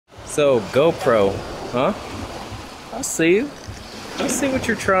So, GoPro, huh? I see you. I see what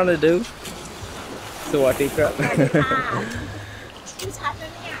you're trying to do. So what, crap?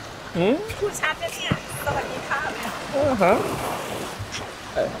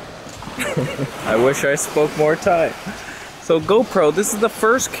 I wish I spoke more Thai. So GoPro, this is the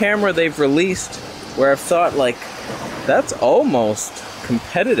first camera they've released where I've thought, like, that's almost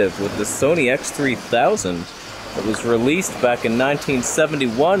competitive with the Sony X3000. It was released back in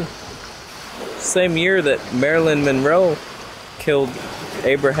 1971, same year that Marilyn Monroe killed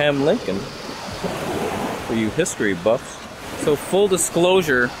Abraham Lincoln, for you history buffs. So full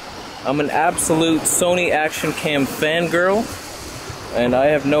disclosure, I'm an absolute Sony action cam fangirl, and I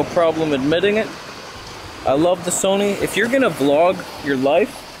have no problem admitting it. I love the Sony. If you're gonna vlog your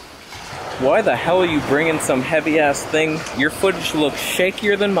life, why the hell are you bringing some heavy ass thing? Your footage looks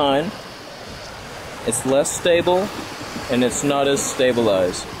shakier than mine. It's less stable, and it's not as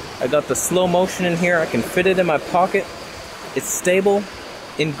stabilized. I got the slow motion in here. I can fit it in my pocket. It's stable.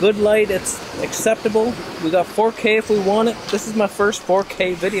 In good light, it's acceptable. We got 4K if we want it. This is my first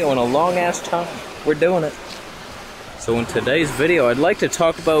 4K video in a long ass time. We're doing it. So in today's video, I'd like to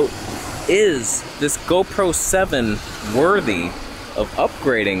talk about, is this GoPro 7 worthy of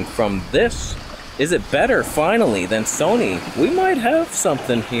upgrading from this? Is it better finally than Sony? We might have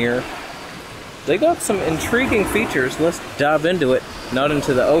something here. They got some intriguing features. Let's dive into it. Not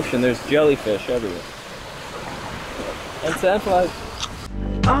into the ocean. There's jellyfish everywhere. And sandflies.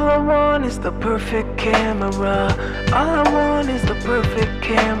 All I want is the perfect camera. All I want is the perfect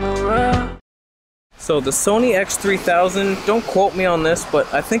camera. So the Sony X3000, don't quote me on this,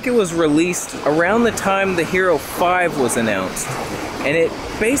 but I think it was released around the time the Hero 5 was announced. And it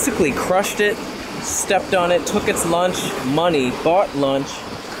basically crushed it, stepped on it, took its lunch money, bought lunch,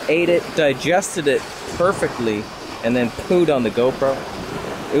 ate it, digested it perfectly, and then pooed on the GoPro.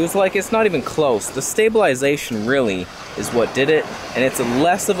 It was like, it's not even close. The stabilization really is what did it, and it's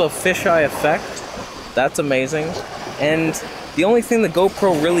less of a fisheye effect. That's amazing. And the only thing the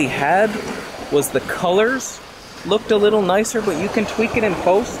GoPro really had was the colors. Looked a little nicer, but you can tweak it in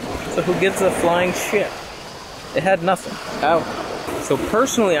post, so who gives a flying shit? It had nothing. Ow. So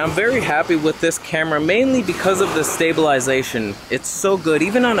personally, I'm very happy with this camera, mainly because of the stabilization. It's so good.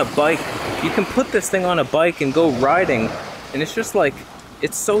 Even on a bike, you can put this thing on a bike and go riding, and it's just like,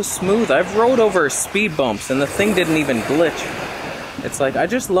 it's so smooth. I've rode over speed bumps, and the thing didn't even glitch. It's like, I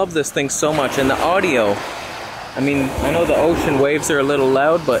just love this thing so much. And the audio, I mean, I know the ocean waves are a little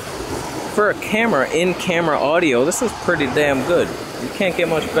loud, but for a camera, in-camera audio, this is pretty damn good. You can't get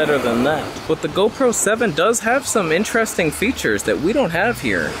much better than that. But the GoPro 7 does have some interesting features that we don't have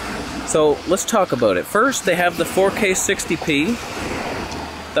here. So let's talk about it. First, they have the 4K 60p.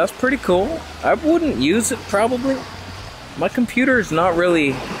 That's pretty cool. I wouldn't use it probably. My computer is not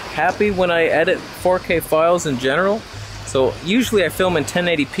really happy when I edit 4K files in general. So usually I film in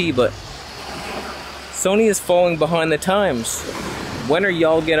 1080p, but Sony is falling behind the times. When are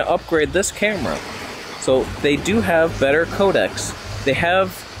y'all gonna upgrade this camera? So they do have better codecs. They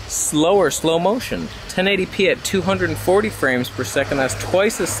have slower slow motion. 1080p at 240 frames per second. That's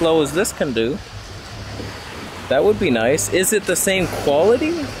twice as slow as this can do. That would be nice. Is it the same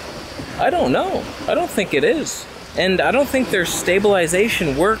quality? I don't know. I don't think it is. And I don't think their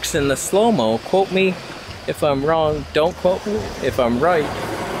stabilization works in the slow-mo. Quote me if I'm wrong. Don't quote me if I'm right.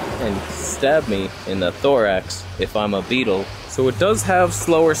 And stab me in the thorax if I'm a beetle. So it does have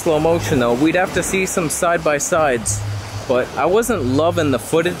slower slow motion though. We'd have to see some side-by-sides. But I wasn't loving the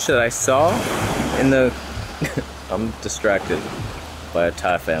footage that I saw in the... I'm distracted by a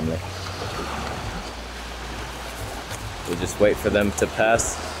Thai family. We just wait for them to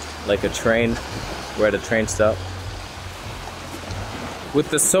pass like a train. We're at a train stop. With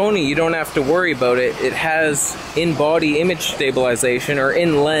the Sony, you don't have to worry about it. It has in-body image stabilization, or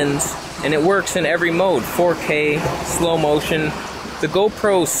in-lens, and it works in every mode. 4K, slow motion. The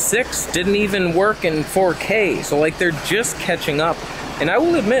GoPro 6 didn't even work in 4K, so like they're just catching up. And I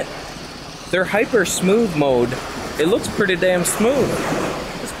will admit, their hyper smooth mode, it looks pretty damn smooth.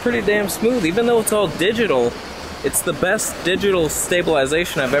 It's pretty damn smooth. Even though it's all digital, it's the best digital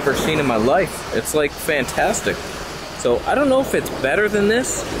stabilization I've ever seen in my life. It's like fantastic. So I don't know if it's better than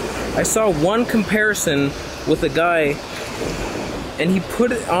this. I saw one comparison with a guy, and he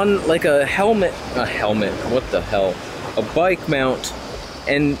put it on like a helmet, what the hell? A bike mount,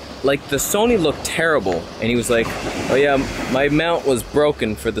 and like the Sony looked terrible. And he was like, oh yeah, my mount was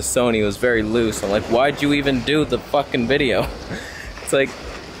broken for the Sony, it was very loose. I'm like, why'd you even do the fucking video? It's like,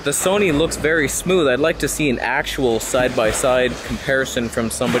 the Sony looks very smooth. I'd like to see an actual side-by-side comparison from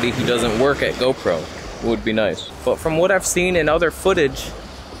somebody who doesn't work at GoPro. It would be nice. But from what I've seen in other footage,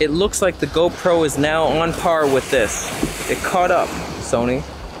 it looks like the GoPro is now on par with this. It caught up, Sony.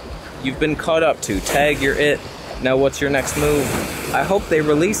 You've been caught up to. Tag, you're it. Now what's your next move? I hope they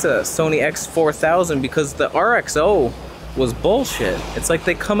release a Sony X4000 because the RXO was bullshit. It's like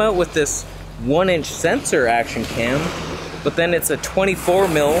they come out with this 1-inch sensor action cam, but then it's a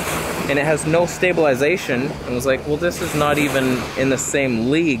 24mm and it has no stabilization. And it was like, well, this is not even in the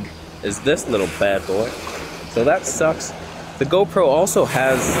same league as this little bad boy. So that sucks. The GoPro also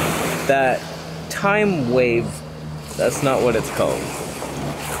has that time wave. That's not what it's called.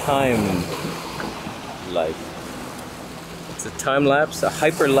 Time life. It's a time lapse, a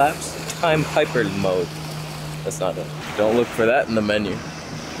hyperlapse, time hyper mode. That's not it. Don't look for that in the menu.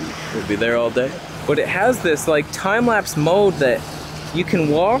 We'll be there all day. But it has this like time-lapse mode that you can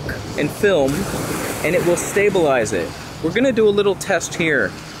walk and film and it will stabilize it. We're gonna do a little test here.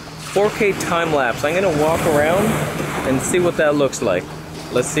 4K time-lapse. I'm gonna walk around and see what that looks like.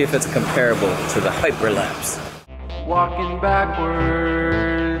 Let's see if it's comparable to the hyperlapse. Walking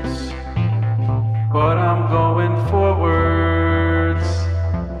backwards, but I'm going forwards.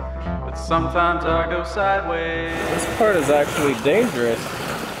 But sometimes I go sideways. This part is actually dangerous.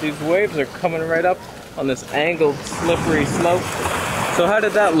 These waves are coming right up on this angled, slippery slope. So how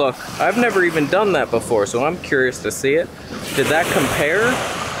did that look? I've never even done that before, so I'm curious to see it. Did that compare?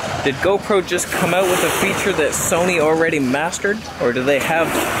 Did GoPro just come out with a feature that Sony already mastered? Or do they have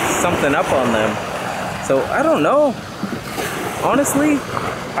something up on them? So I don't know. Honestly,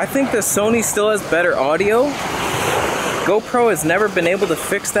 I think that Sony still has better audio. GoPro has never been able to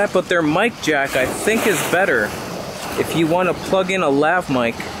fix that, but their mic jack I think is better. If you want to plug in a lav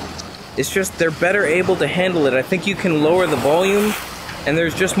mic, it's just they're better able to handle it. I think you can lower the volume and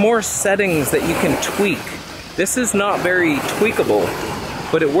there's just more settings that you can tweak. This is not very tweakable,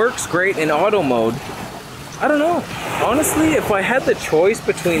 but it works great in auto mode. I don't know. Honestly, if I had the choice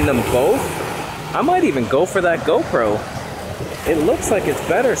between them both, I might even go for that GoPro. It looks like it's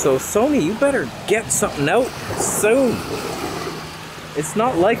better, so Sony, you better get something out soon. It's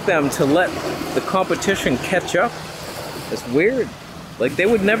not like them to let the competition catch up. It's weird. Like, they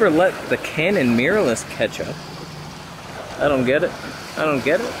would never let the Canon mirrorless catch up. I don't get it. I don't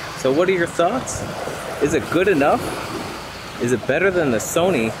get it. So what are your thoughts? Is it good enough? Is it better than the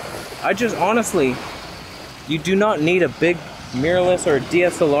Sony? I just honestly, you do not need a big mirrorless or a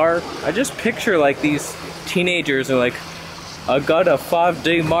DSLR. I just picture like these teenagers are like, I got a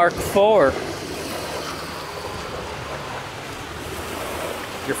 5D Mark IV.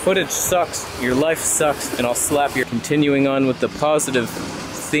 Your footage sucks, your life sucks, and I'll slap your... Continuing on with the positive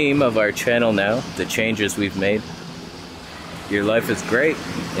theme of our channel now, the changes we've made. Your life is great,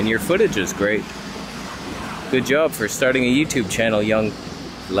 and your footage is great. Good job for starting a YouTube channel, young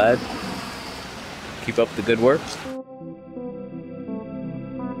lad. Keep up the good work.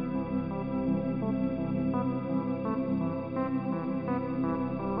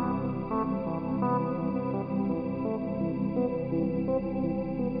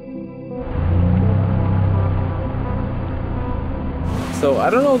 So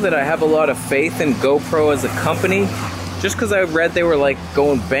I don't know that I have a lot of faith in GoPro as a company, just because I read they were like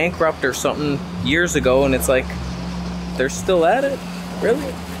going bankrupt or something years ago, and it's like, they're still at it?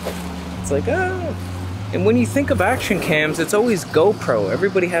 Really? It's like, ah. And when you think of action cams, it's always GoPro.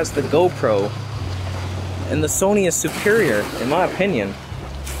 Everybody has the GoPro, and the Sony is superior, in my opinion.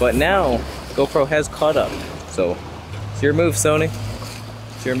 But now, GoPro has caught up. So, it's your move, Sony.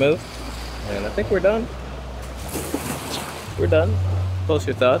 It's your move. And I think we're done. We're done. Post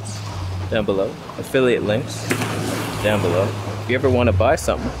your thoughts down below. Affiliate links down below. If you ever want to buy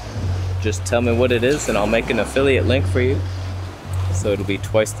something, just tell me what it is and I'll make an affiliate link for you. So it'll be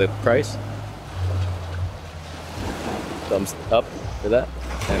twice the price. Thumbs up for that.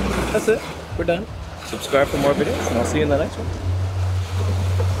 And that's it. We're done. Subscribe for more videos and I'll see you in the next one.